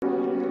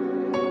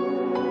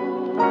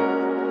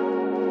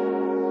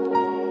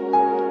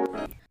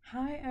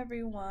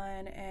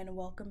everyone, and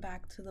welcome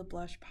back to the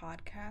Blush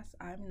Podcast.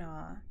 I'm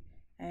Naa,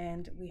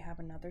 and we have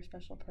another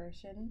special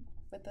person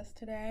with us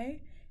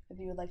today. If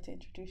you would like to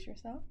introduce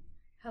yourself.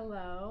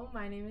 Hello,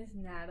 my name is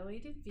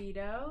Natalie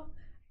DeVito.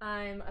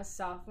 I'm a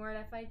sophomore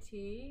at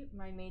FIT.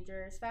 My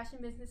major is fashion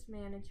business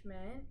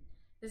management.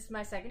 This is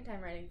my second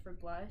time writing for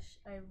Blush.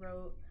 I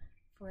wrote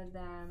for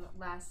them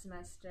last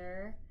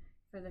semester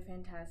for the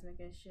Phantasmic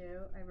issue.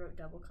 I wrote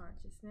Double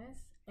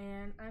Consciousness,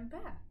 and I'm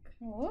back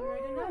to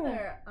write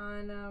another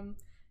on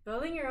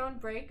building your own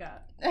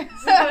breakup.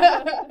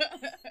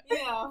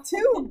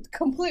 Two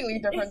completely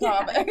different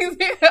topics. Two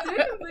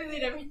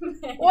completely different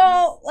things.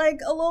 Well, like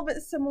a little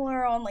bit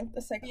similar on like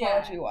the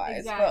psychology wise,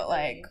 exactly. But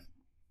like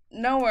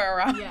nowhere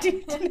around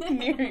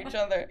near each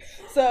other.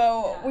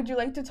 So, would you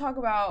like to talk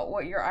about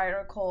what your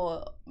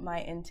article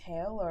might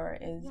entail or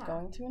is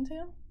going to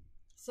entail?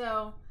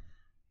 So,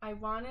 I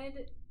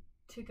wanted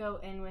to go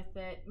in with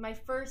it. My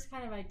first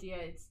kind of idea,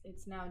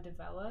 it's now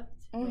developed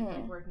with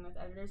like working with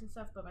editors and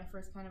stuff, but my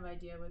first kind of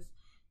idea was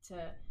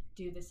to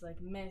do this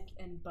like myth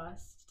and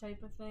bust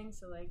type of thing.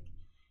 So like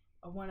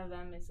one of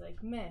them is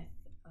like myth,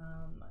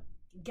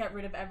 get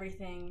rid of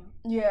everything.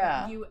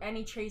 Yeah.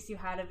 Any trace you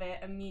had of it,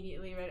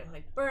 immediately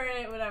like burn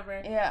it, whatever.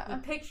 Yeah. The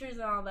pictures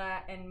and all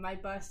that, and my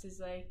bust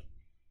is like,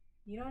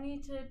 you don't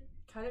need to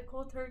cut it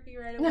cold turkey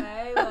right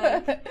away.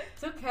 Like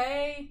it's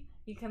okay.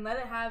 You can let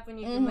it happen.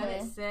 You can let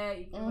it sit.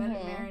 You can let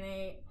it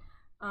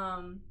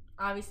marinate.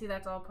 Obviously,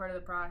 that's all part of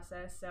the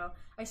process. So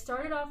I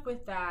started off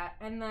with that,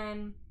 and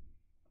then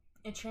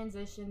it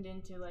transitioned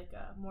into like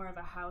a more of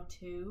a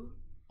how-to.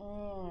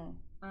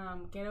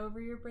 Get over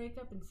your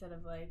breakup instead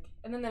of like,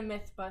 and then the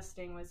myth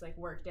busting was like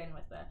worked in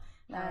with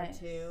the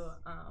how-to.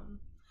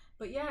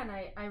 But yeah, and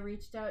I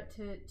reached out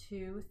to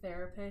two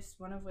therapists,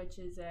 one of which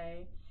is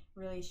a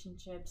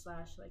relationship /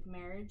 like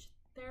marriage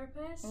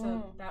therapist.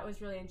 So that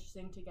was really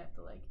interesting to get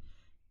the like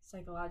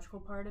psychological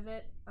part of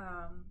it.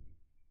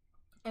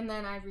 And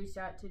then I reached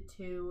out to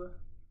two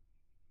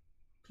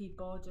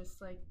people, just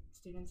like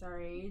students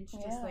our age,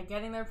 just like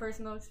getting their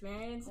personal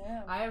experience.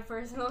 I have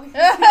personal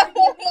experience.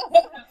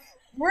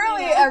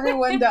 Really,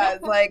 everyone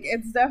does. Like,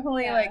 it's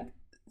definitely like,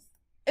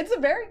 it's a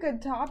very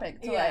good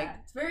topic to like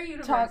it's very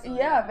universal.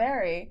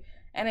 Very.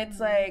 And it's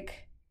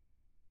like,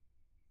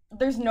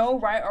 there's no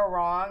right or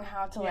wrong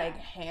how to like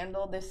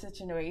handle this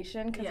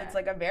situation, because it's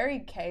like a very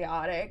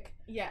chaotic,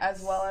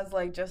 as well as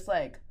like just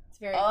like it's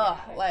very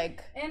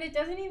like, and it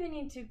doesn't even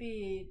need to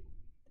be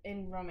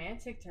in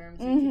romantic terms.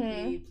 It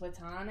could be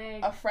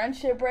platonic, a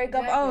friendship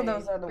breakup. Oh,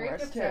 those are the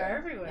worst too. Are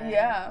everywhere.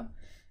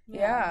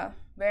 Yeah.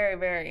 Very,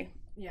 very.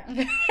 Yeah.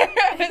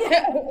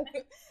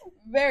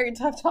 Very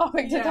tough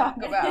topic to talk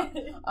about.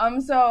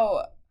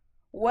 So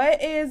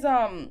what is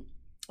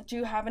do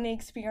you have any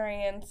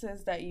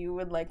experiences that you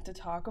would like to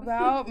talk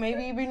about?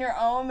 Maybe even your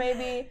own,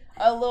 maybe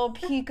a little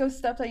peek of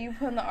stuff that you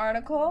put in the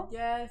article?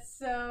 Yes,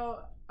 so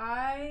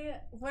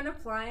when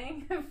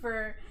applying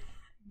for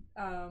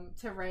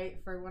to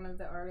write for one of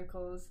the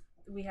articles,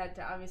 we had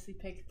to obviously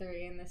pick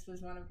 3, and this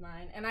was one of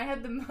mine. And I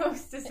had the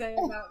most to say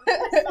about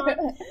this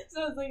one.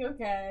 So I was like,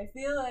 okay, I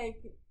feel like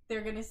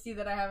they're going to see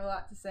that I have a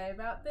lot to say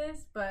about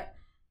this. But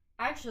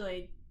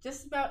actually,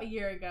 just about a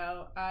year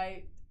ago,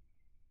 I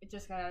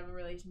just got out of a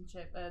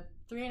relationship, a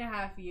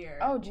 3.5-year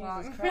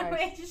long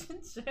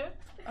relationship.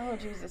 Oh,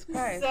 Jesus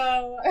Christ.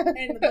 So,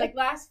 and like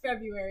last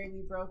February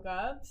we broke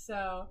up,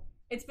 so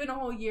it's been a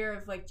whole year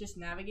of like just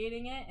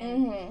navigating it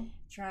and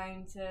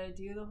trying to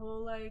do the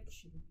whole like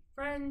should we be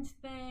friends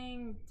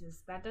thing.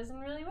 Just that doesn't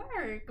really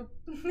work.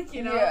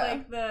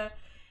 Like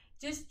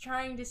just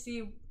trying to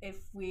see if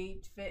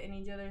we fit in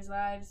each other's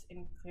lives,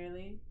 and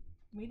clearly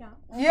we don't.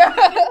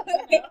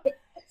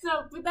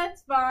 So, but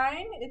that's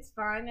fine. It's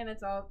fine, and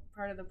it's all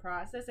part of the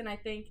process. And I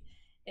think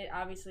it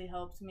obviously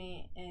helped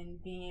me in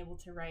being able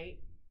to write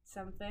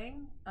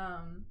something.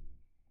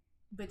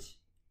 Which,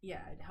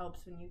 it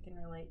helps when you can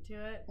relate to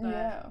it.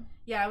 But,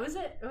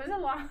 it was a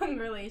long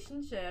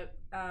relationship.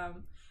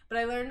 But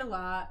I learned a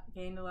lot,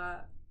 gained a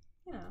lot.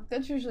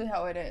 That's usually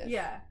how it is.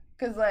 Yeah.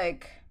 Because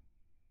like,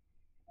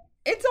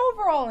 it's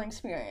overall an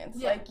experience.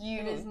 Yeah, like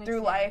you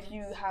through life,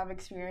 you have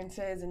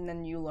experiences, and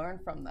then you learn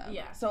from them.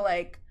 Yeah. So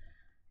like,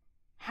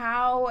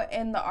 how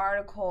in the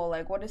article,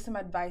 like, what is some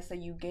advice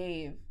that you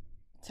gave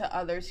to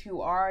others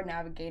who are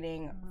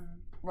navigating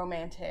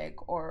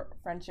romantic or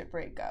friendship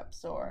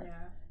breakups or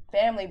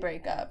family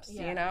breakups,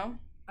 you know?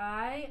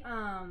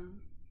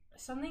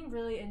 Something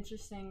really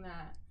interesting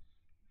that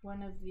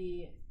one of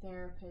the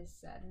therapists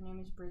said, her name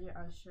is Bridget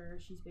Usher,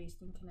 she's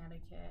based in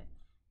Connecticut,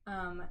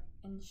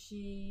 and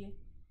she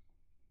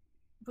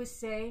was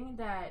saying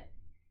that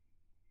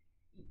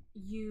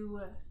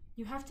you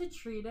have to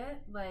treat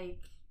it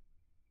like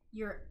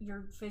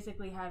you're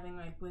physically having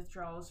like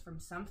withdrawals from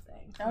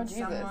something, from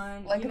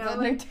someone, like it's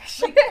an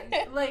addiction.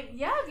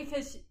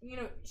 Because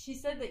she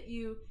said that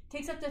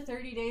takes up to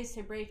 30 days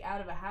to break out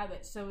of a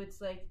habit, so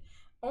it's like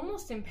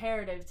almost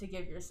imperative to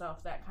give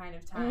yourself that kind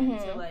of time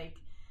to like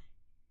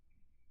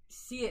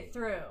see it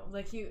through.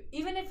 Like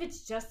even if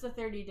it's just the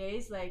 30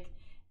 days, like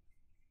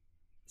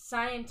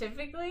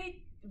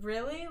scientifically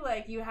really?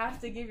 Like, you have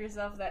to give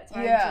yourself that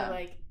time to,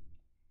 like,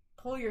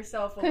 pull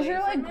yourself away. Because you're,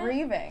 like,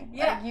 grieving.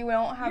 Yeah. Like, you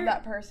don't have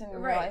that person in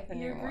your life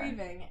anymore. You're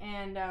grieving.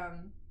 And,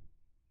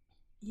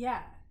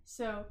 yeah.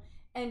 So,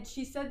 and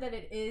she said that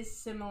it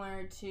is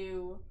similar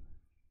to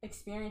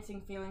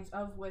experiencing feelings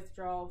of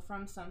withdrawal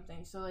from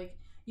something. So, like,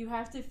 you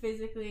have to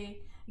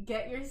physically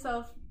get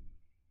yourself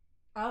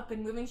up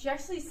and moving. She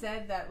actually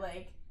said that,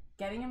 like,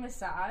 getting a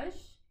massage,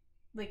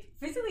 like,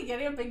 physically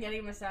getting up and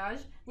getting a massage,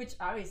 which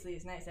obviously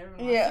is nice.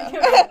 Everyone wants to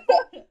get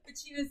but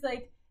she was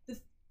like,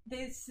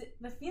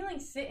 the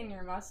feelings sit in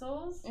your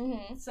muscles.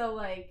 Mm-hmm. So,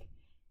 like,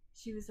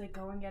 she was like,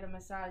 go and get a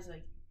massage.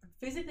 Like,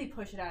 physically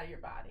push it out of your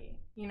body,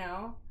 you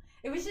know?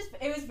 It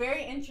was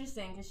very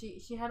interesting because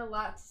she had a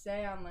lot to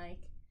say on, like,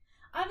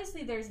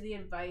 obviously there's the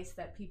advice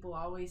that people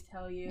always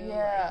tell you,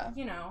 like,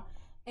 you know,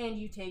 and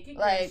you take it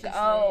graciously.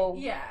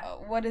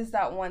 Like, what is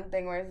that one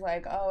thing where it's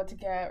like,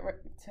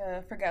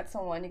 to forget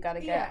someone, you gotta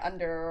get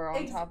under or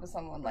on top of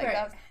someone. Like,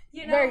 that's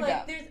very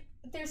like, dumb.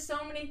 There's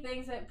so many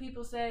things that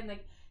people say, and,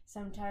 like,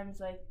 sometimes,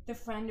 like, the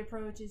friend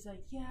approach is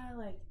like,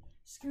 like,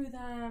 screw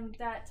them,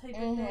 that type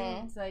of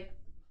thing. It's like,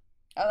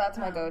 oh, that's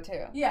my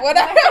go-to. Yeah.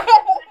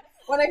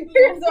 When I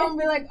hear someone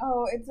be like,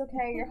 oh, it's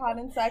okay, you're hot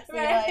and sexy,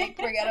 like,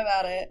 forget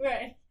about it.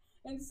 Right.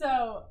 And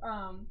so,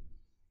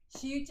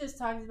 she just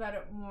talks about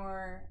it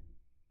more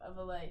of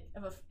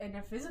in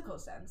a physical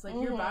sense. Like,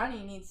 your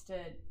body needs to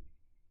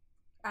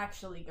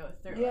actually go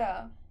through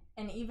it.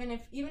 And even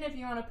if you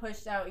want to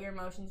push out your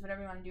emotions,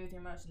 whatever you want to do with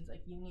your emotions,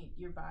 like,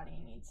 your body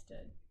needs to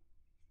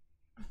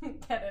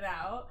get it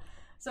out.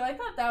 So I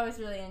thought that was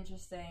really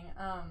interesting.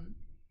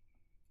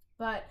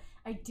 But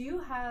I do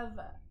have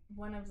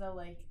one of the,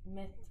 like,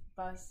 myth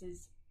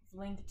busts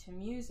linked to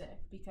music,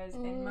 because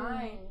in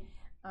my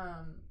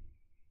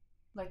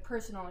like,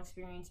 personal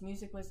experience,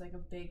 music was, like, a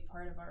big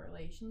part of our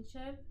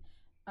relationship.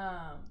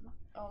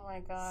 Oh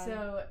my god.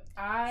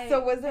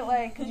 So was it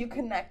like you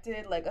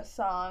connected, like, a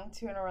song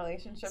to in a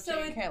relationship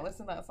so you can't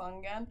listen to that song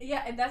again?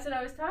 Yeah, and that's what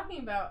I was talking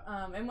about.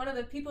 And one of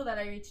the people that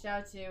I reached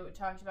out to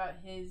talked about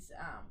his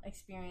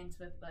experience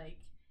with, like,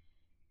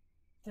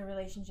 the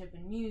relationship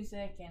and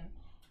music, and,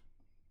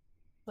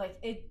 like,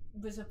 it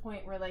was a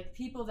point where, like,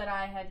 people that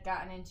I had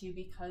gotten into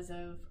because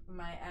of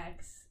my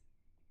ex,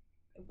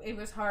 it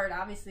was hard,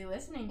 obviously,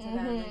 listening to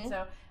them. And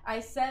so I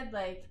said,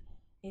 like,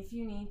 if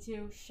you need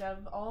to,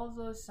 shove all of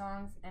those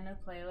songs in a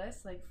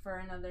playlist, like, for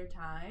another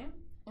time.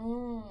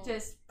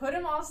 Just put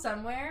them all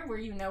somewhere where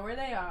you know where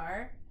they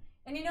are.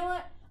 And you know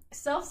what?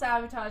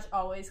 Self-sabotage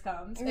always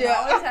comes. It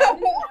always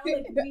happens. You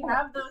know? Like, we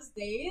have those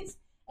days.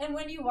 And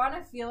when you want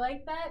to feel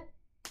like that,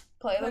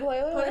 play the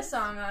playlist. Put a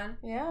song on.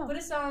 Yeah. Put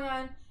a song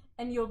on,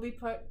 and you'll be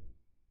put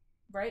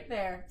right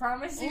there.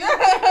 Promise you.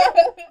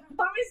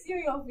 Promise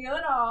you, you'll feel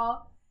it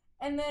all.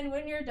 And then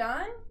when you're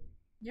done,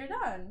 you're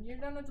done. You're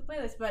done with the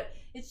playlist. But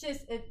it's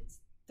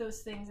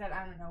those things that,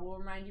 I don't know, will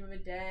remind you of a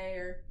day,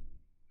 or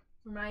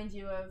remind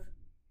you of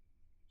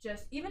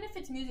just, even if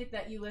it's music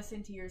that you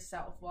listen to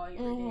yourself while you're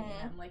dating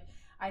them. Like,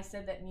 I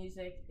said that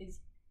music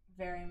is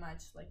very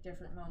much, like,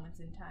 different moments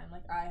in time.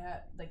 Like, I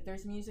have, like,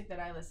 there's music that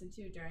I listen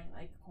to during,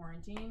 like,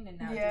 quarantine, and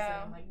now it's just,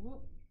 like, I'm like,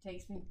 whoop,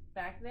 takes me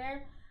back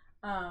there.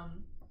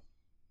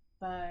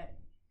 But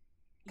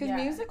because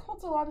music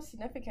holds a lot of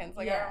significance.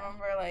 Like, I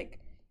remember, like,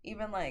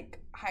 even, like,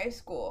 high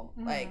school,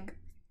 like,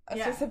 a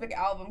specific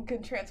album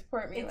can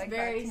transport me, like,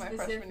 back to my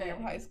freshman year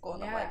of high school,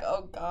 and I'm like,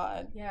 oh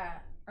god.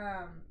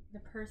 The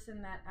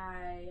person that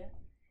I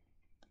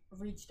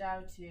reached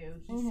out to,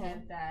 he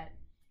said that,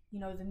 you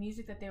know, the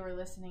music that they were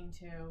listening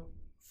to,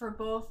 for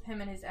both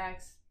him and his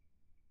ex,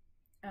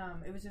 they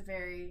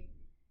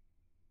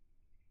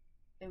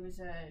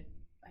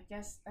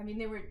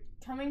were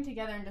coming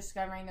together and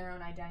discovering their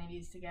own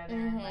identities together,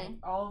 and, like,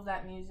 all of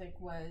that music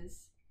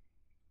was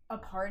a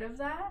part of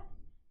that.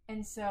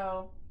 And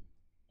so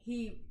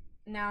he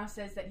now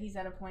says that he's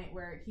at a point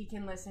where he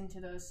can listen to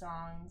those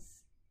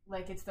songs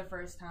like it's the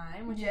first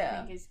time, which I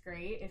think is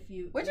great.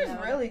 Which is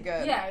really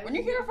good. Yeah, when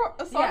you hear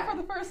a song for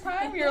the first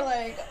time, you're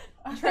like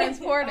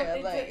transported.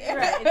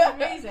 It's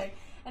amazing.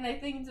 And I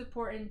think it's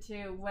important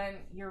to, when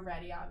you're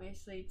ready,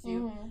 obviously,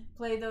 to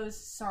play those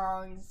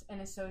songs and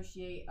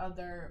associate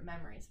other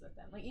memories with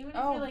them. Like, even if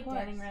you're, like,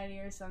 getting ready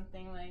or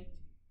something, like,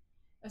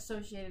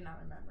 associate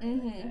another memory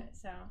with it.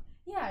 So,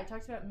 yeah, I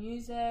talked about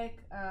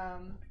music.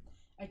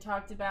 I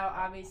talked about,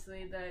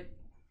 obviously, the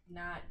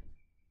not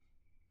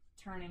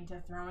turning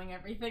to throwing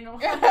everything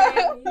away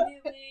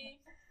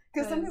immediately.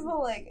 Because some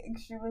people, like,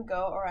 extremely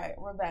go, all right,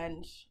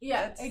 revenge.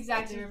 Yeah,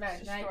 exactly,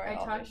 revenge. I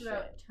talked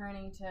about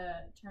turning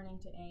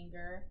to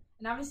anger.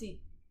 And obviously, it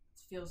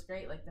feels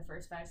great, like, the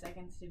first 5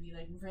 seconds to be,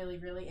 like, really,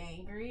 really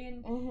angry.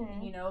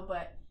 And you know,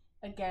 but,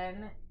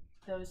 again,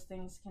 those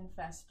things can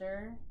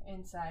fester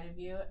inside of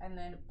you. And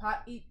then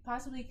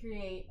possibly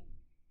create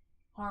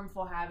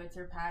harmful habits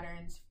or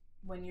patterns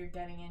when you're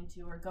getting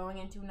into or going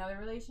into another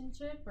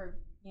relationship, or,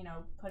 you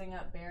know, putting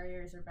up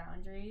barriers or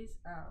boundaries.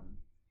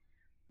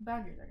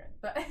 Boundaries are good,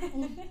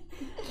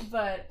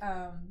 but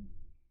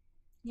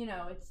you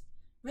know, it's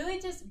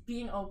really just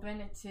being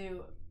open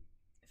to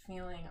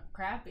feeling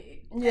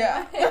crappy.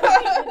 Yeah.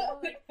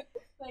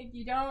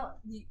 You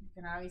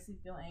can obviously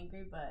feel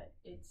angry, but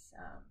it's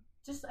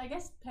just, I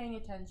guess, paying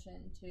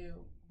attention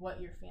to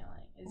what you're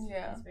feeling is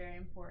very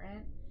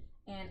important.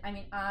 And I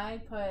mean,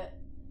 I put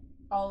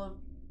all of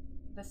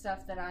the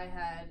stuff that I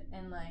had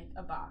in like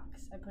a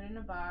box. I put it in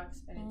a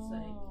box, and it's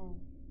like.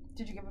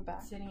 Did you give it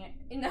back? No. It's sitting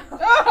in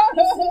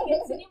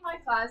my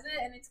closet,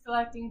 and it's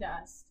collecting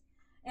dust.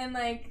 And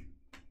like,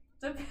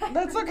 it's okay.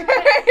 That's okay.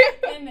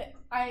 And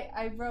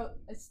I wrote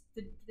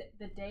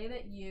the day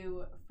that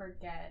you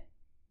forget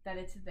that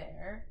it's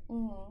there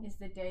is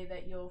the day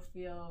that you'll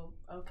feel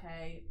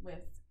okay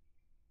with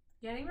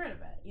getting rid of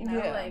it. You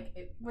know, like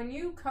when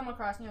you come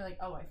across and you're like,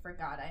 oh, I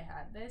forgot I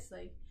had this,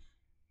 like.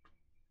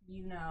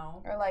 You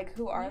know, or like,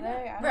 who are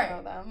they? I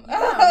don't know them.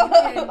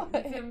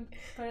 You can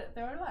throw it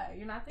away.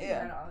 You're not thinking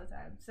about it all the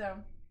time.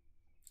 So,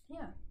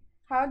 yeah.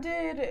 How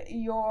did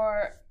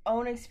your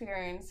own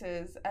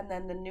experiences and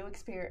then the new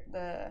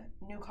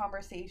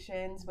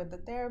conversations with the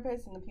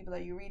therapist and the people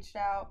that you reached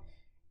out?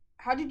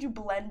 How did you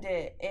blend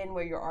it in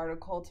with your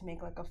article to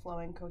make like a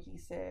flowing,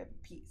 cohesive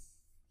piece?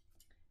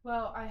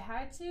 Well, I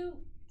had to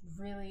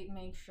really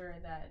make sure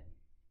that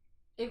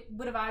it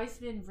would have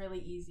obviously been really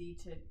easy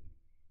to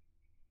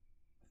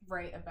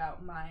write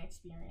about my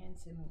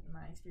experience and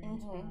my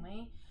experience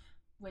only,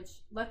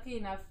 which luckily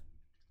enough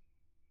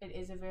it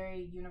is a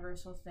very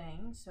universal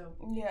thing, so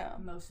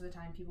most of the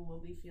time people will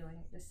be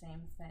feeling the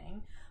same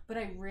thing. But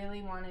I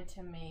really wanted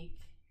to make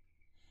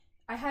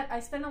I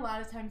spent a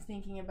lot of time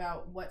thinking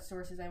about what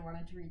sources I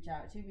wanted to reach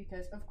out to,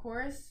 because of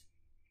course,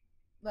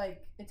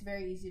 like, it's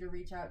very easy to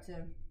reach out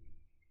to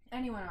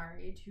anyone our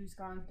age who's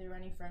gone through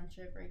any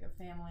friendship, breakup,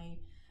 family,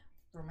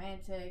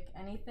 romantic,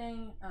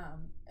 anything.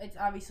 It's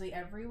obviously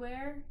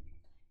everywhere,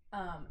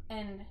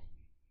 and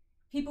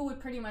people would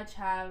pretty much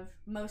have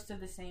most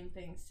of the same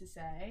things to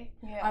say.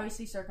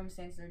 Obviously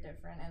circumstances are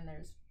different, and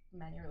there's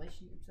many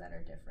relationships that are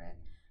different,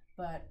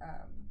 but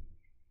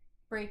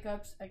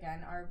breakups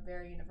again are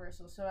very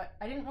universal, so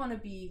I didn't want to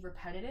be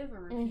repetitive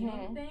or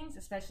repeating things,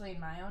 especially in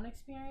my own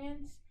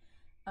experience,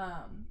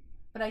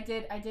 but I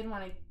did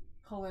want to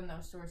pull in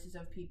those sources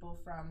of people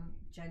from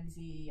Gen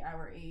Z,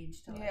 our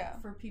age, to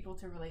for people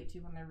to relate to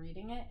when they're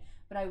reading it.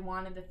 But I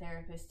wanted the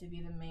therapist to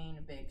be the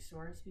main big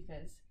source,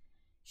 because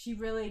she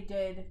really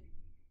did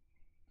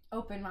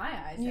open my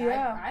eyes.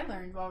 I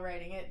learned while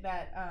writing it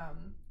that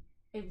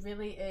it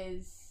really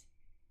is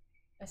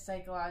a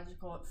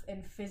psychological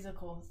and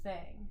physical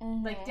thing,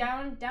 like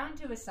down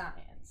to a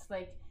science.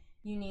 Like,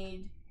 you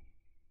need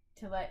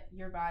to let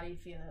your body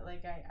feel it.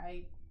 Like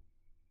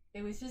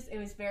it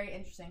was very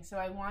interesting. So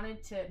I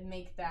wanted to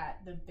make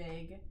that the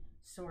big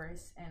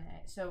source in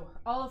it. So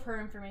all of her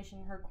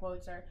information, her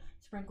quotes are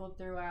sprinkled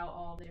throughout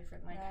all the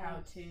different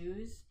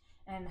how-tos,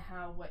 and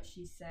how what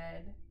she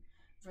said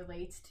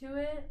relates to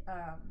it.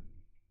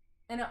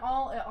 And it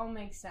all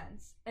makes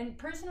sense. And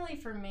personally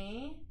for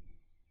me,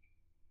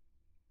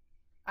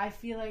 I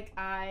feel like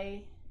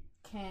I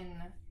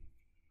can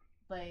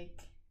like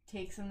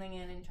take something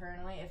in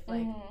internally if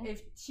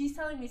if she's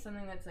telling me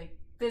something that's like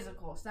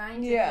physical,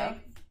 scientific,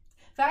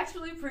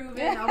 factually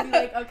proven, I'll be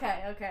like,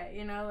 okay,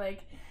 you know,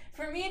 like,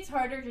 for me it's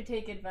harder to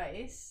take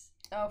advice.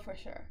 Oh, for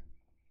sure.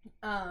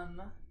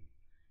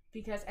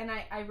 Because, and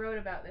I wrote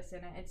about this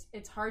in it,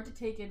 it's hard to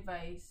take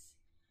advice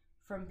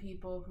from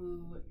people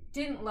who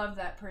didn't love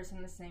that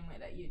person the same way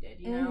that you did,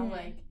 you know?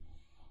 Like,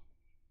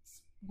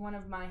 one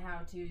of my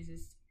how-tos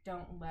is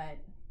don't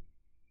let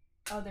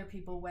other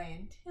people weigh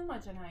in too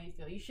much on how you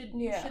feel. You should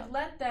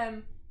let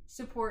them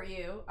support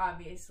you,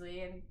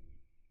 obviously, and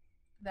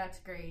that's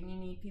great, and you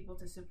need people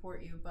to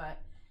support you,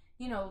 but,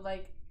 you know,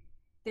 like,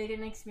 they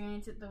didn't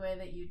experience it the way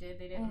that you did.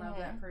 They didn't love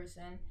that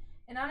person.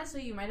 And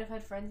honestly, you might have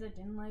had friends that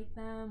didn't like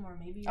them, or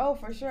maybe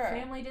for sure,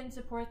 family didn't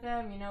support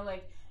them, you know,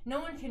 like, no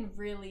one can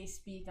really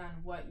speak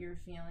on what you're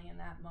feeling in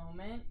that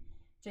moment,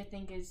 which I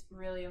think is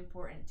really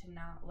important, to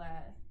not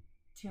let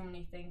too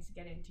many things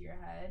get into your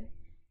head,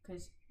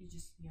 because you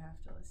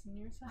have to listen to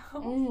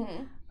yourself.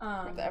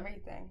 With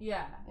everything.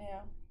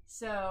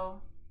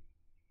 So,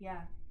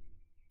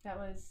 that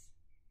was,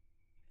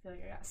 I feel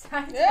like I got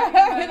sidetracked.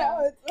 I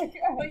know, it's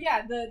okay. But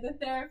yeah, the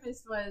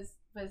therapist was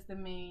the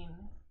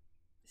main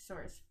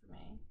source for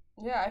me.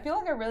 Yeah, I feel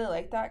like I really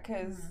like that,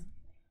 because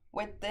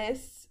with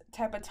this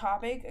type of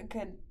topic, it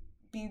could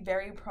be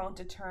very prone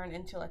to turn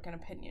into like an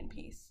opinion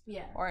piece.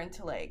 Or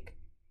into like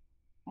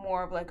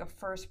more of like a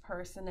first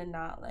person, and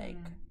not like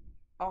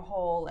a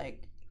whole,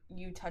 like,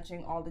 you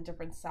touching all the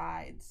different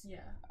sides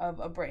of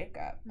a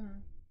breakup.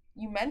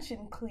 You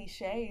mentioned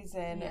cliches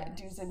and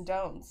do's and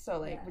don'ts, so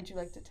like would you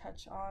like to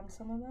touch on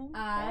some of them?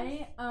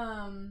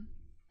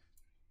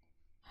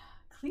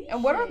 Cliches.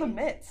 And what are the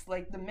myths?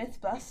 Like the myth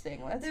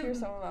busting. Let's hear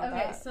some about that.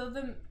 Okay, so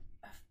the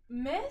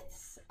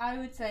myths, I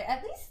would say,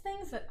 at least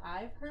things that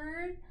I've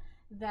heard,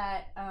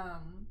 that I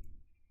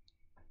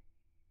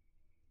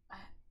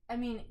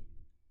mean,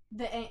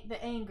 the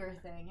anger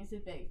thing is a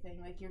big thing.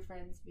 Like, your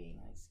friends being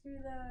like, screw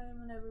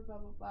them, whatever, blah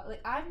blah blah.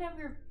 Like, I've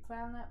never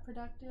found that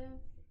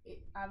productive.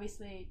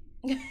 Obviously,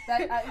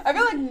 I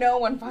feel like no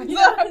one finds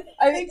that.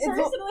 I think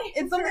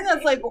it's something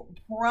that's like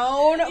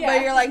prone,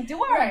 but you're like,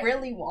 do I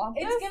really want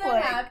this? It's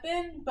gonna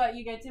happen, but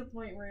you get to a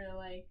point where you're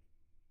like,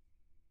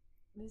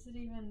 is it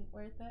even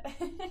worth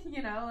it?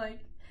 You know,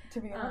 like,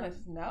 to be honest,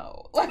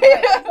 no.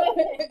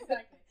 Exactly.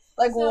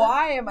 Like, so,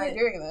 why am I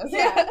doing this?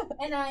 Yeah.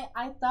 And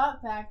I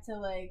thought back to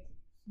like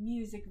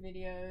music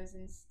videos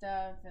and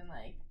stuff, and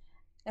like,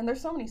 and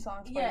there's so many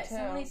songs. Yeah,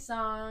 so many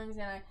songs,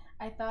 and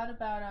I thought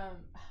about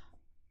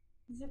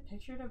is it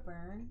Picture to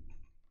Burn?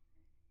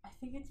 I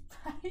think it's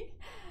by,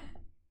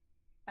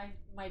 I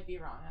might be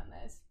wrong on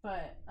this,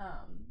 but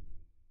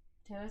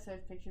Taylor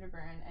Swift, Picture to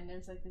Burn, and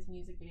there's like this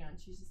music video, and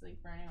she's just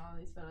like burning all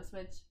these photos,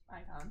 which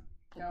icon.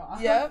 Go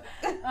off. Yep.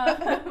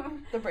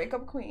 The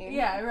breakup queen.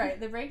 Yeah, right.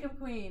 The breakup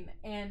queen.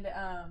 And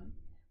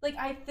like,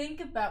 I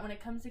think about, when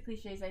it comes to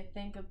cliches, I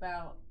think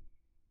about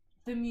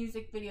the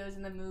music videos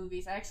and the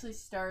movies. I actually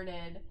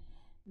started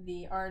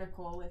the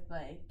article with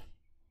like,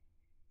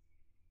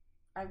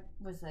 I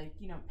was like,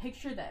 you know,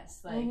 picture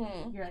this. Like,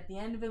 you're at the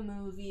end of a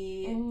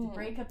movie, the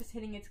breakup is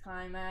hitting its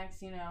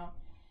climax, you know,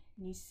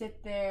 and you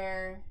sit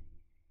there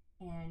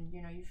and,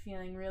 you know, you're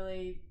feeling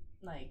really,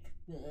 like,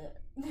 about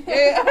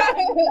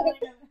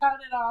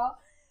it all.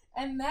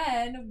 And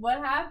then what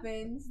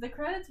happens? The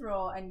credits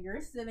roll, and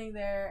you're sitting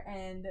there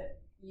and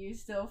you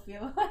still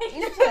feel like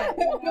shit,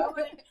 you know?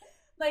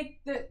 Like,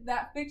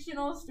 that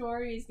fictional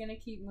story is going to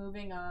keep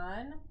moving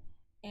on,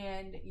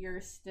 and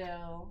you're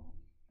still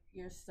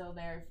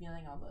there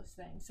feeling all those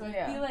things. So I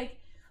feel like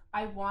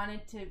I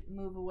wanted to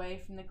move away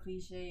from the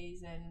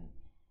cliches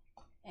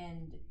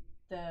and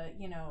the,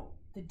 you know,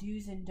 the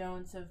do's and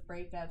don'ts of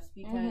breakups,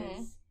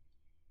 because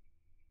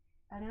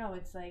I don't know,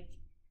 it's like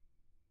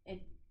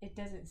it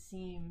doesn't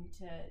seem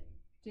to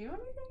do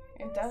anything.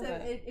 It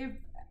doesn't.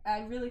 I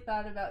really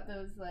thought about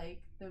those,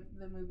 like the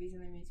movies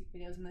and the music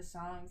videos and the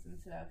songs and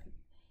stuff.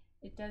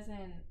 It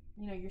doesn't,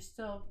 you know, you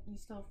still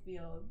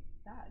feel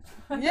bad.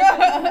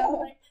 Yeah. You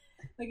know,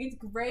 like it's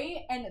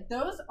great, and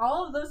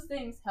all of those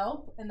things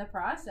help in the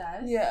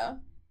process. Yeah.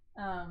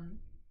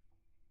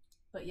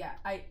 But yeah,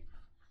 I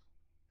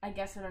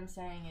guess what I'm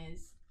saying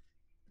is,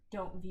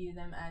 don't view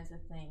them as a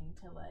thing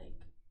to like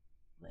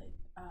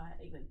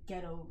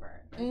get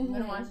over. Like, I'm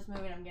gonna watch this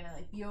movie and I'm gonna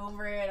like be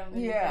over it. I'm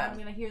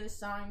gonna hear this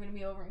song. I'm gonna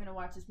be over it. I'm gonna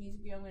watch this music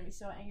video. I'm gonna be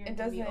so angry. I'm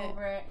gonna be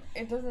over it.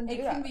 It doesn't. It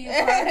do can that. be a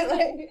part, it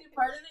can be a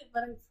part of it,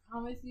 but I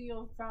promise you,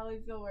 you'll probably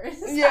feel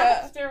worse.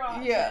 Yeah. After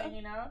watching,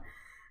 you know.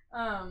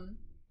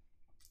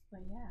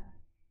 But yeah.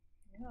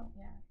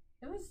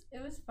 It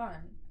was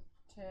fun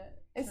to.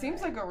 It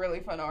seems like a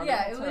really fun article.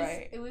 Yeah, to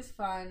write. It was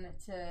fun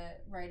to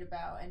write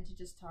about and to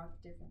just talk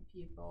to different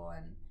people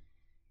and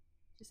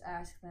just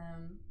ask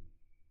them,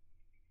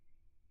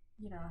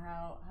 you know,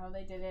 how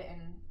they did it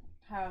and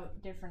how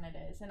different it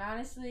is. And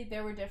honestly,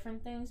 there were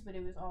different things, but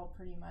it was all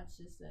pretty much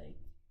just like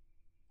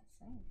the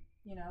same.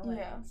 You know, like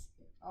it's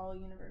all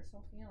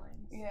universal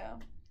feelings. Yeah.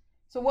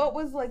 So what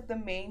was like the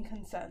main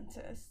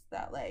consensus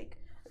that, like,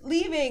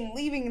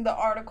 leaving the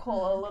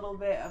article a little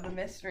bit of a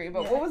mystery,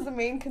 but what was the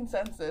main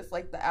consensus,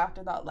 like, the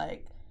afterthought,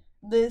 like,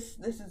 this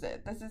is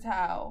it, this is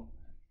how,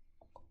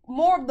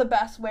 more of the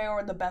best way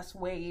or the best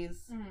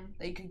ways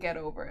that you could get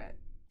over it?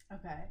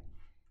 Okay.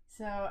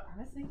 So,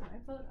 honestly, can I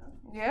pull it up?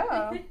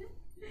 Yeah.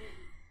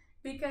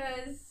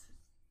 Because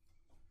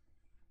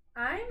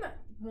I'm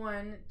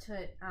one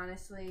to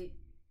honestly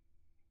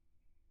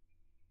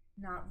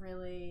not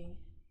really,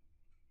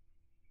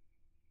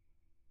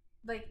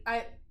 like,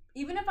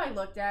 even if I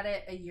looked at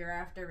it a year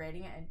after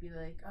writing it, I'd be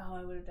like, oh,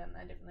 I would have done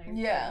that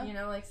differently. Yeah. You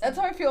know, like, that's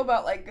how I feel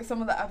about, like, some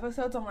of the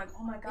episodes. I'm like,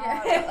 oh my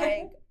god,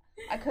 like,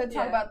 I could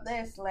talk about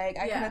this, like,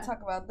 I could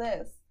talk about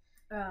this.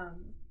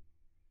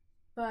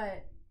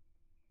 But,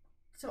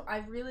 so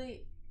I'm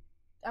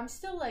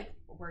still, like,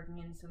 working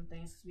in some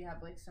things because we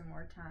have, like, some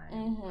more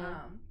time.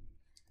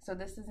 So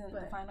this isn't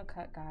the final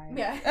cut, guys.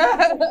 Yeah.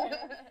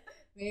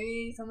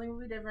 Maybe something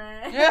will be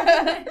different.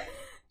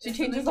 She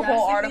changes the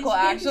whole article,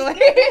 actually.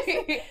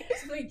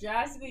 Something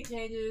drastically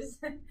changes.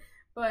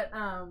 But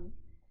I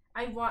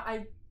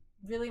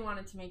really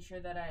wanted to make sure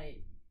that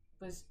I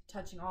was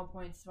touching all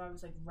points, so I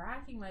was like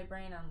racking my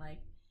brain on like,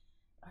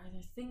 are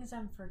there things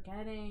I'm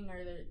forgetting?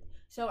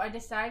 So I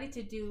decided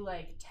to do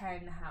like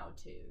 10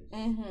 how-tos,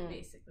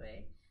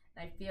 basically.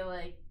 And I feel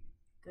like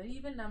good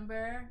even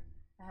number.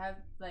 I have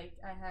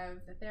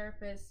the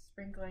therapist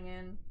sprinkling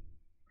in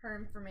her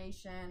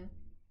information.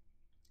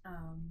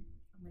 I'm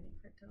waiting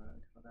for it to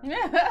load. Hold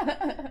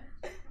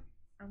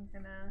on.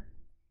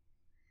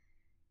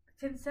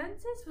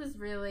 Consensus was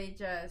really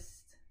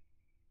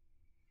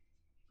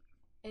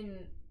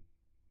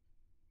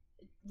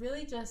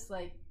just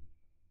like,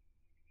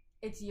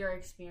 it's your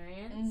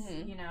experience,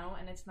 you know,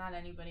 and it's not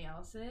anybody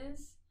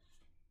else's.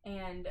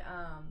 And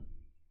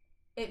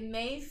it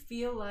may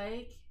feel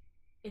like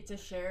it's a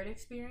shared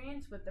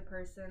experience with the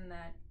person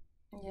that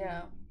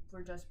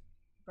we're just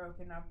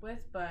broken up with,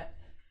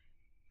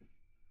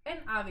 and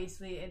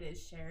obviously it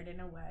is shared in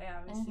a way.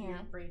 Obviously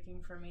you're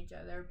breaking from each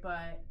other,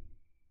 but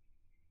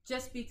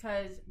just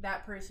because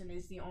that person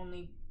is the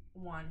only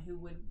someone who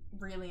would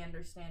really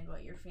understand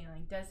what you're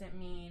feeling. Doesn't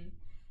mean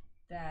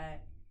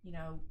that, you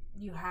know,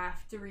 you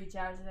have to reach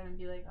out to them and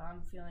be like, oh,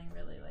 I'm feeling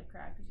really, like,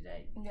 crappy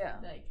today. Yeah.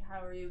 Like,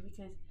 how are you?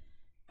 Because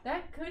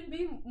that could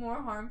be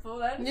more harmful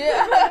than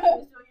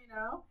beneficial, you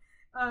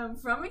know,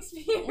 from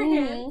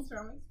experience.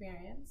 From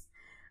experience.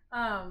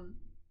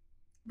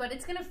 But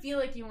it's gonna feel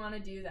like you want to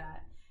do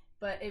that.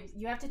 But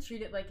you have to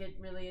treat it like it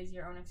really is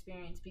your own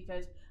experience,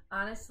 because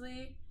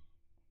honestly,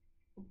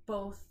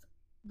 both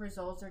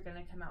results are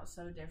gonna come out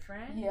so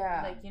different.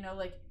 Yeah. Like, you know,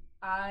 like,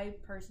 I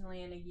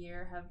personally in a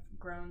year have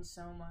grown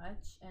so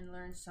much and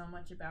learned so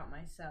much about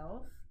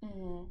myself.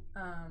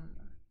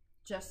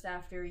 Just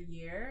after a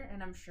year,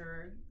 and I'm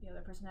sure the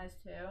other person has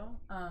too.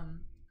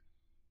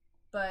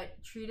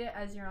 But treat it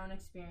as your own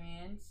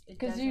experience.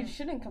 Because you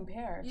shouldn't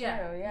compare, too.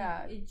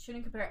 Yeah. It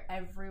shouldn't compare.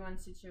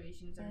 Everyone's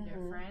situations are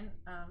different.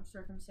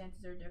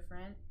 Circumstances are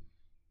different.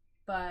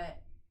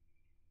 But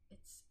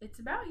it's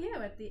about you.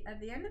 At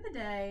the end of the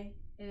day,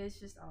 it is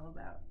just all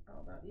about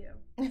you.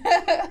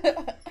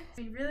 I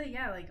mean, really,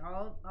 yeah. Like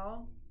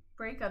all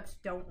breakups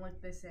don't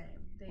look the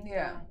same. They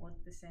don't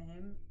look the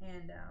same.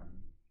 And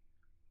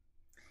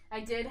I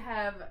did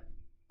have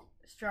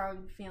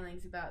strong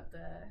feelings about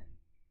the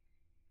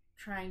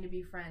trying to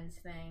be friends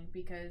thing,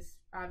 because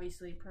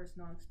obviously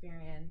personal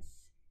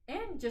experience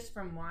and just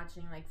from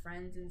watching like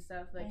Friends and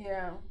stuff, like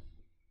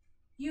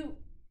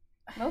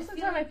most of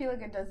the time I feel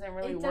like it doesn't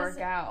really work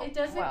out. It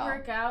doesn't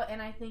work out,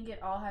 and I think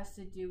it all has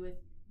to do with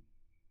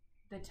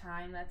the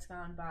time that's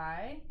gone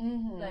by.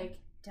 Like,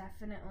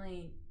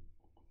 definitely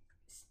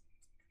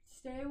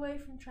stay away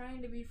from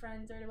trying to be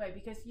friends right away,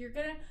 because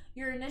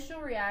your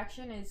initial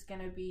reaction is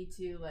gonna be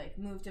to like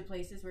move to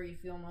places where you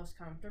feel most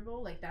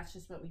comfortable. Like, that's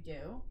just what we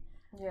do.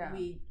 Yeah.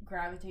 We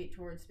gravitate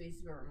towards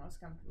spaces where we're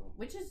most comfortable,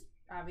 which is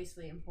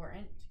obviously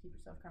important to keep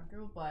yourself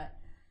comfortable. But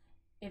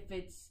if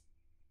it's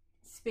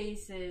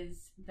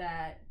spaces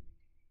that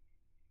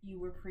you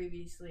were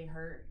previously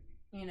hurt,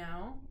 you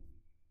know,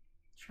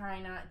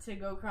 try not to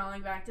go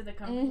crawling back to the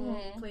comfortable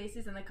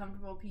places and the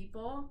comfortable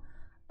people,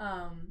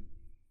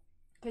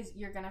 because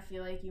you're gonna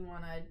feel like you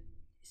want to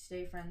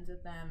stay friends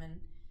with them, and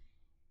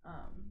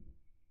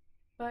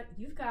but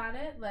you've got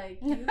it. Like,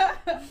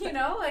 you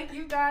know, like,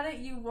 you've got it.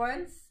 You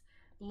once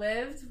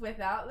lived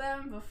without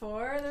them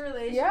before the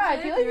relationship. Yeah,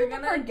 I feel like you're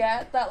gonna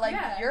forget that, like,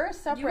 you're a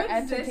separate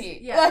entity.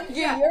 Yeah, like,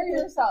 you're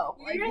yourself.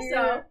 You're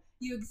yourself.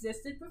 You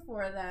existed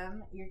before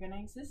them. You're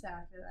gonna exist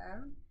after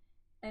them,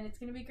 and it's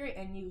gonna be great.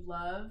 And you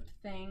loved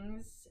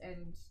things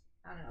and,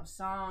 I don't know,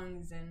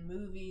 songs and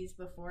movies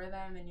before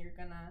them, and you're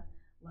gonna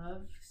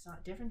love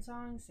different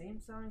songs,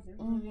 same songs,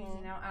 different movies,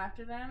 you know,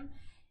 after them.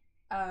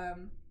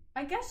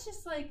 I guess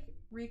just like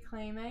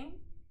reclaiming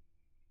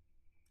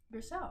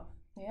yourself.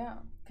 Yeah.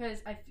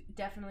 Because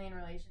definitely in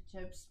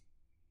relationships,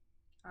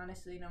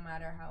 honestly, no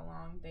matter how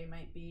long they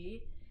might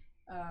be,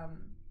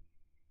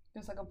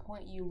 there's like a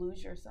point you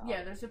lose yourself.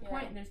 Yeah, there's a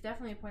point. There's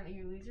definitely a point that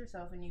you lose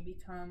yourself and you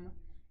become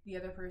the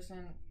other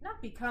person.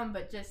 Not become,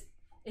 but just,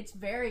 it's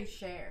very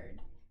shared,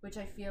 which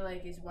I feel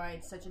like is why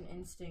it's such an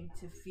instinct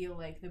to feel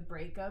like the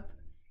breakup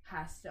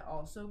has to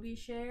also be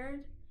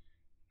shared.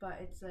 But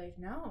it's like,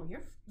 no,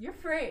 you're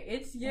free.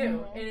 It's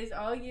you. It is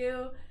all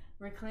you.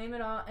 Reclaim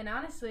it all. And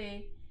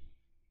honestly,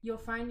 you'll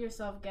find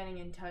yourself getting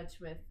in touch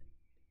with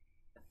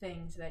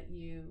things that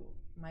you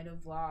might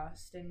have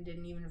lost and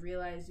didn't even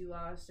realize you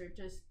lost, or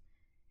just,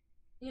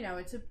 you know,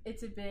 it's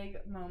a big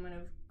moment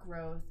of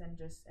growth and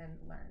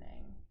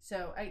learning.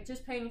 So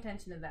just paying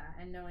attention to that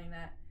and knowing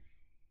that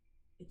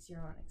it's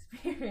your own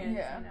experience.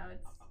 Yeah. You know,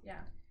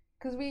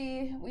 because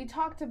we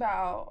talked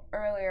about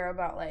earlier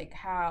about like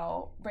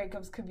how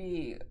breakups could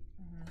be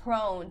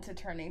prone to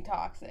turning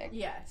toxic.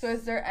 Yes. So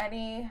is there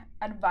any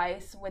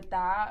advice with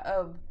that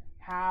of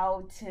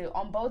how to,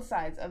 on both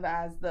sides of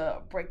as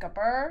the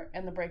breakupper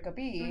and the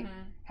breakupee,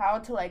 how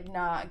to like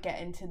not get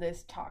into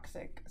this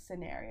toxic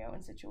scenario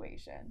and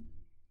situation?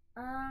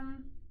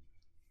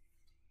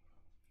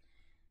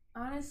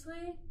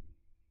 Honestly,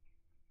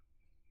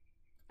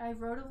 I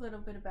wrote a little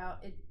bit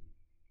about it.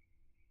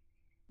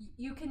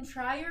 You can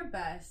try your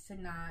best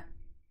to not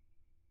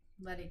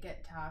let it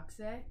get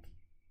toxic,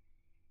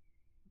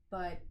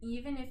 but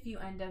even if you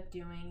end up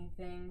doing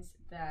things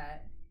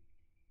that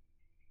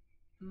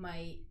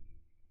might,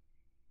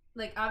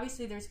 like,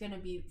 obviously there's going to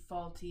be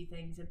faulty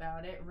things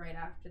about it right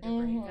after the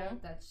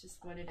breakup. That's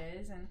just what it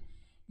is. And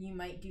you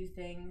might do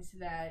things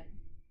that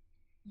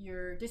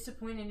you're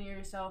disappointed in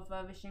yourself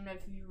of, ashamed of.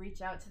 If you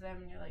reach out to them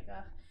and you're like,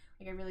 ugh,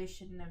 like, I really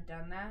shouldn't have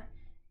done that.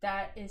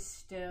 That is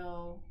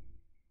still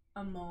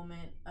a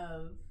moment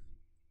of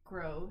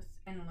growth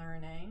and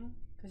learning,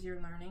 because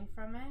you're learning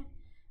from it.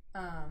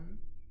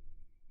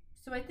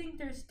 So I think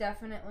there's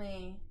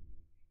definitely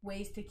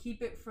ways to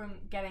keep it from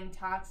getting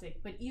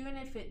toxic, but even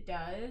if it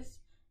does,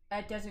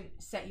 that doesn't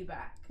set you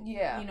back.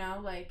 Yeah. You know,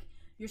 like,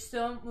 you're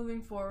still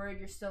moving forward,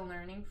 you're still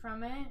learning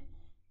from it.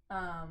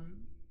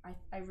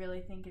 I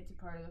really think it's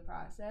a part of the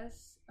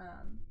process.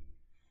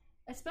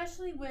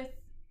 Especially with,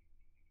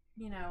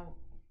 you know,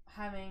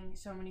 having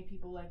so many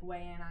people like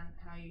weigh in on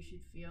how you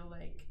should feel.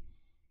 Like,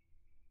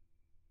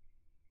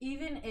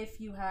 even if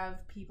you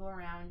have people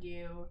around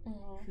you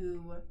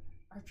who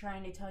are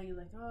trying to tell you,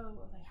 like,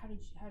 oh, like, how did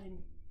you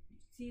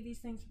see these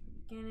things from the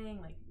beginning?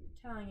 Like, you're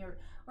telling you,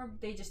 or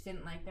they just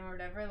didn't like them or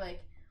whatever.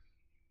 Like,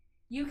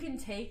 you can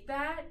take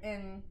that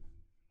and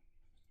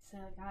say,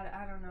 like,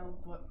 I don't know,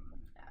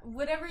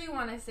 whatever you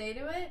want to say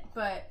to it,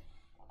 but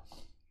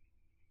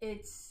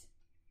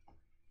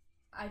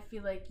I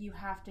feel like you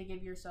have to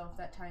give yourself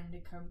that time to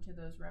come to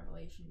those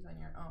revelations on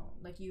your own.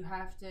 Like, you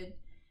have to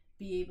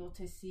be able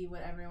to see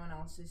what everyone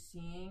else is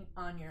seeing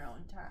on your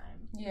own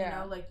time. Yeah. You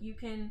know, like, you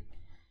can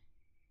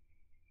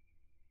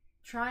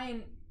try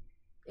and...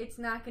 It's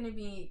not going to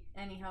be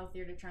any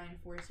healthier to try and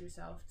force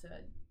yourself to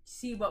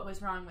see what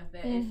was wrong with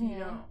it if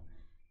you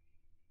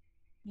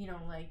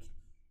don't, like,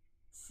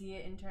 see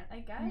it in turn. I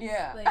guess.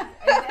 Yeah. Like,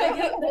 I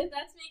guess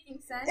that's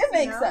making sense. It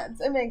makes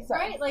sense. It makes sense.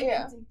 Right? Like,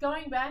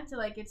 going back to,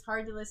 like, it's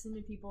hard to listen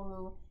to people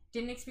who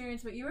didn't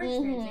experience what you were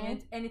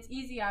experiencing. And it's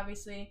easy,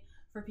 obviously,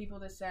 for people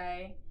to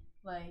say,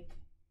 like,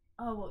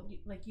 oh, well,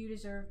 you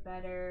deserve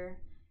better.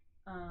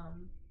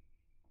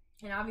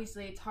 And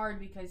obviously it's hard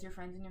because your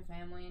friends and your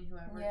family and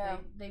whoever,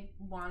 they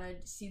want to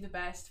see the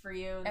best for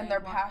you. And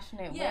they're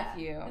passionate with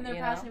you. And they're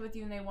passionate with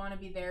you and they want to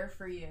be there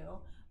for you.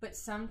 But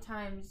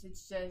sometimes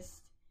it's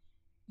just,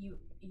 you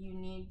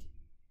need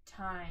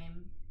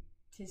time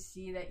to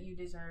see that you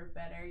deserve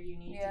better. You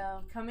need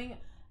to,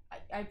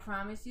 I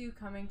promise you,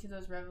 coming to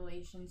those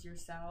revelations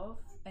yourself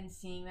and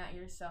seeing that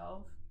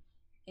yourself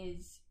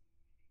is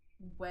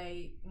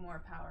way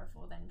more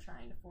powerful than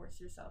trying to force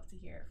yourself to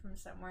hear it from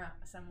someone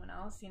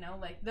else, you know?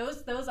 Like,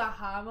 those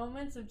aha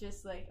moments of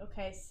just, like,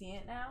 okay, I see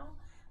it now,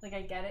 like,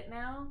 I get it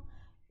now,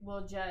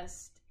 will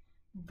just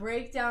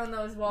break down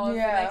those walls the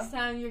next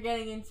time you're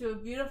getting into a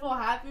beautiful,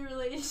 happy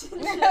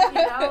relationship, you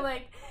know?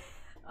 Like,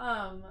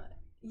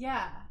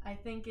 I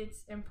think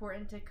it's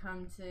important to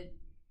come to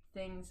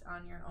things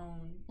on your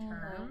own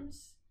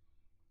terms.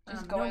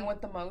 Just going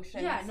with the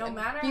motions. Yeah, no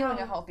matter feeling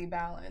a healthy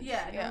balance.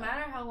 Yeah, no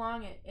matter how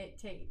long it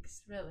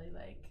takes, really.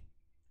 Like,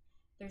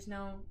 there's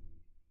no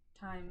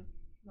time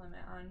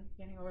limit on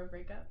getting over a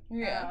breakup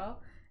at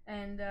all.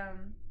 And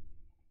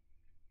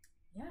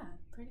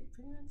pretty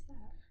much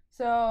that.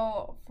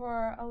 So,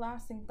 for a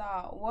lasting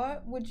thought,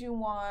 what would you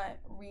want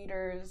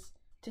readers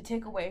to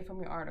take away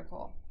from your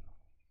article?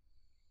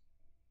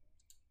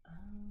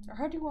 Or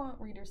how do you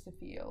want readers to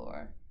feel?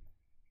 Or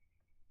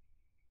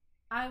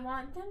I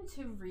want them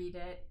to read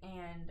it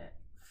and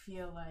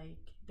feel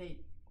like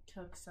they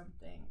took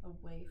something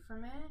away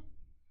from it,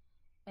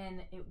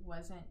 and it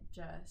wasn't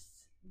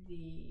just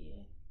the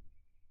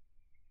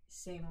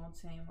same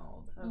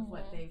old of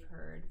what they've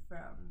heard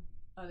from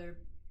other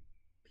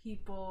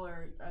people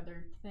or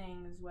other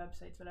things,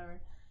 websites,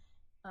 whatever.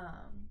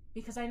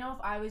 Because I know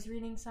if I was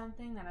reading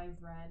something that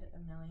I've read a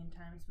million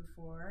times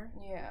before,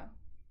 I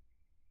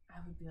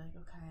would be like,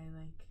 okay,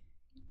 like,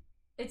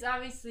 it's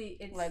obviously,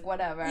 it's like,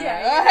 whatever.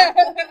 Yeah.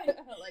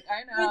 Like,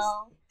 I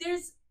know.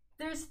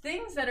 There's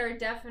things that are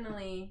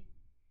definitely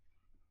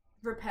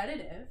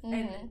repetitive,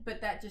 but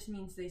that just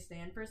means they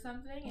stand for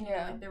something, and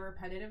like, they're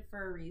repetitive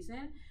for a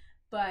reason.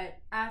 But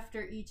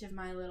after each of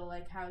my little,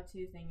 like, how-to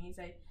thingies,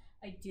 I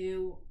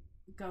do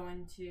go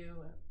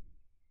into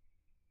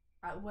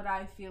what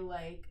I feel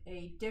like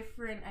a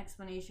different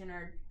explanation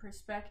or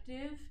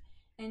perspective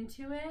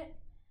into it.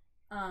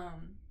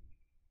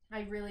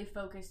 I really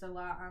focused a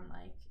lot on,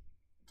 like,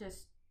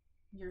 just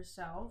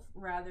yourself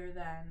rather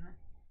than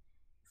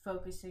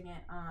focusing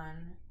it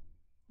on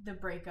the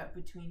breakup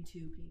between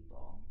two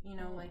people. You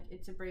know, like,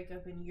 it's a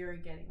breakup and you're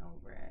getting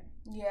over it.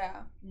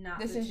 Yeah. Not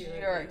this is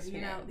your experience.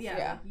 You know,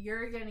 like,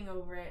 you're getting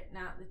over it,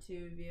 not the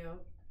two of you.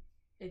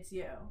 It's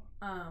you.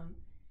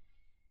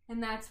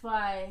 And that's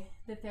why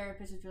the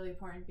therapist is really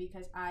important,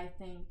 because I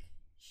think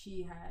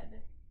she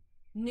had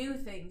new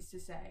things to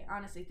say,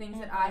 honestly, things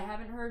that I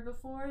haven't heard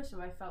before. So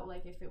I felt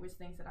like if it was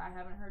things that I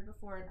haven't heard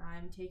before and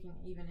I'm taking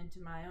even into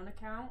my own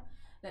account,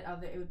 that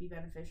it would be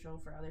beneficial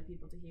for other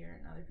people to hear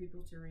and other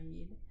people to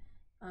read.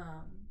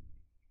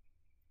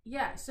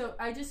 So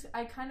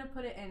I kind of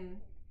put it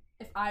in,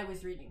 if I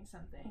was reading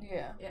something,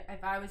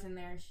 if I was in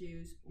their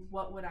shoes,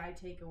 what would I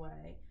take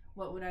away?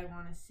 What would I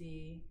want to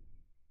see?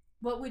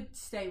 What would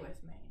stay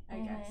with me, I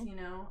guess, you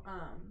know?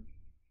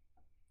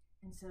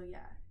 And so,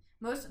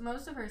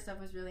 most of her stuff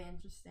was really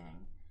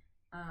interesting.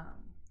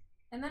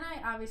 And then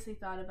I obviously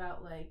thought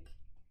about, like,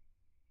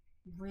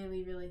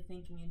 really, really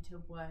thinking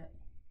into what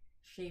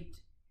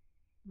shaped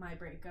my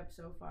breakup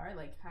so far,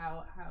 like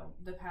how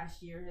the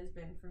past year has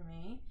been for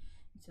me.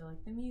 So,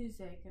 like, the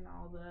music and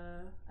all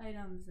the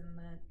items and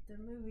the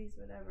movies,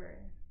 whatever.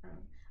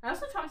 I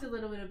also talked a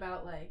little bit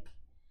about, like,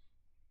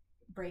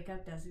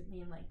 breakup doesn't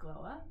mean, like,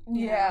 glow up.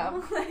 Yeah.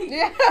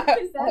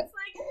 Because that's,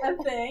 like, a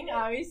thing,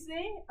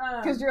 obviously.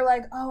 Because you're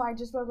like, oh, I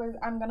just broke with,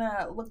 I'm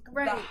gonna look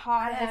the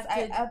hottest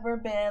I've ever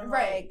been.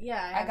 Right, like,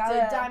 I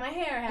have to dye my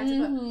hair. I have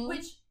to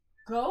which,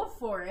 go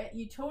for it.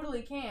 You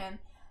totally can.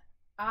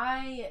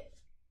 I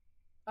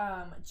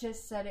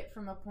just said it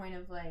from a point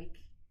of,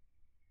 like,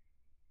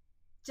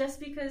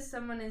 just because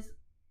someone is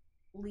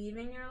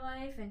leaving your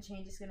life and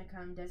change is gonna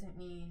come doesn't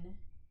mean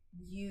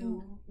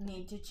you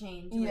need to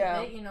change with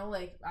it, you know,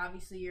 like,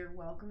 obviously you're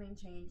welcoming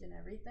change and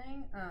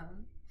everything.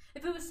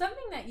 If it was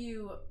something that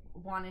you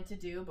wanted to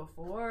do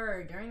before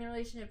or during the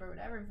relationship or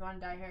whatever, if you want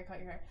to dye your hair, cut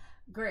your hair,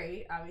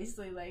 great,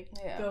 obviously, like,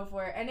 go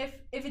for it. And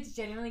if it's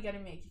genuinely going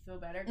to make you feel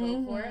better,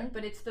 go for it.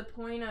 But it's the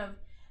point of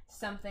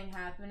something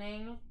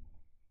happening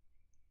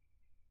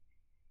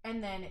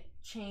and then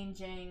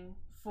changing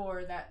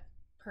for that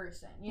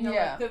person, you know,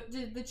 like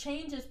the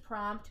change is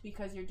prompt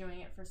because you're doing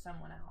it for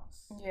someone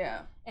else,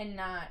 and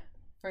not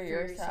for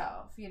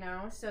yourself, you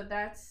know. So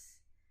that's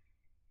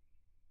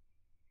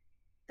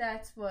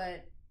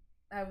what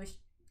I was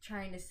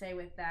trying to say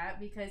with that,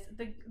 because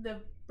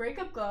the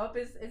breakup glow up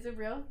is a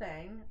real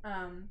thing,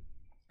 and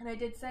I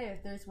did say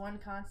if there's one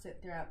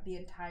constant throughout the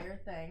entire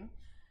thing,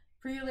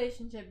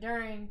 pre-relationship,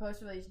 during,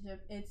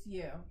 post-relationship, it's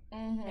you.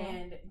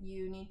 And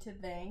you need to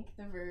thank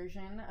the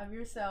version of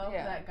yourself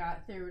that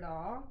got through it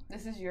all.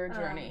 This is your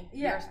journey.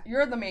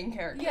 You're the main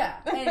character.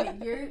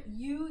 And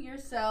you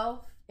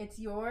yourself, it's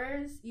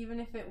yours, even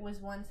if it was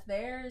once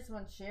theirs,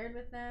 once shared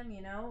with them,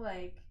 you know,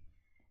 like,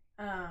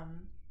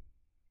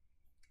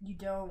 you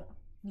don't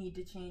need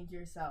to change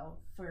yourself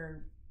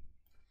for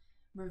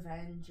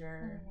revenge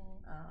or,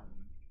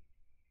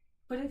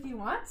 but if you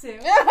want to, go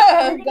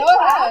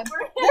ahead.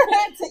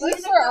 To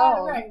each your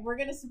own. Right, we're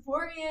gonna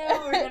support you.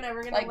 We're gonna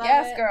like, love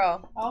yes, it.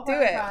 Girl, all do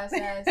it.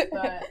 Process,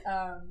 but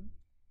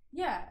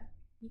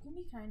you can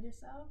be kind to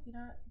yourself. You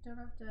don't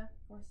have to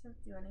force it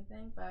to do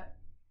anything. But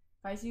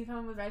if I see you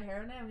coming with red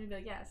hair on it, I'm gonna be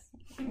like, yes,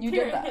 you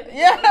did that. You did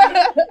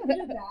that.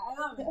 I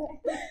love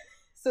it.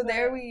 So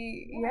there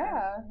we,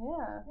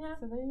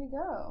 So there you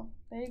go.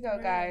 There you go,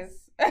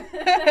 guys.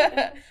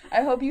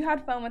 I hope you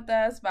had fun with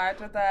us,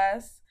 vibed with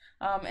us.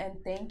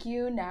 And thank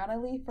you,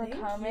 Natalie, for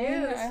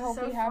coming. I hope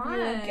we have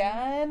you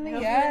again. I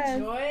hope you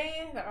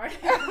enjoy the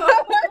article.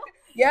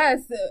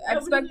 Yes. I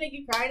hope it doesn't make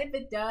you cry, and if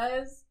it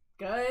does,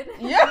 good.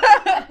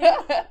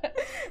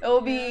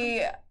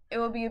 It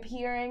will be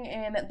appearing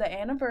in the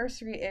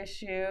anniversary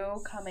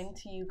issue, coming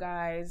to you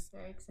guys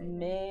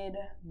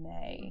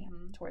mid-May,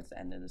 towards the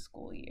end of the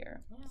school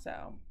year.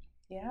 So,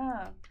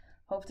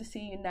 hope to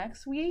see you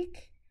next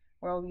week,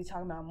 where we'll be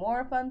talking about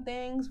more fun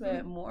things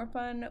with more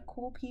fun,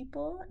 cool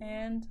people.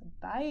 And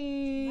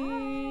bye.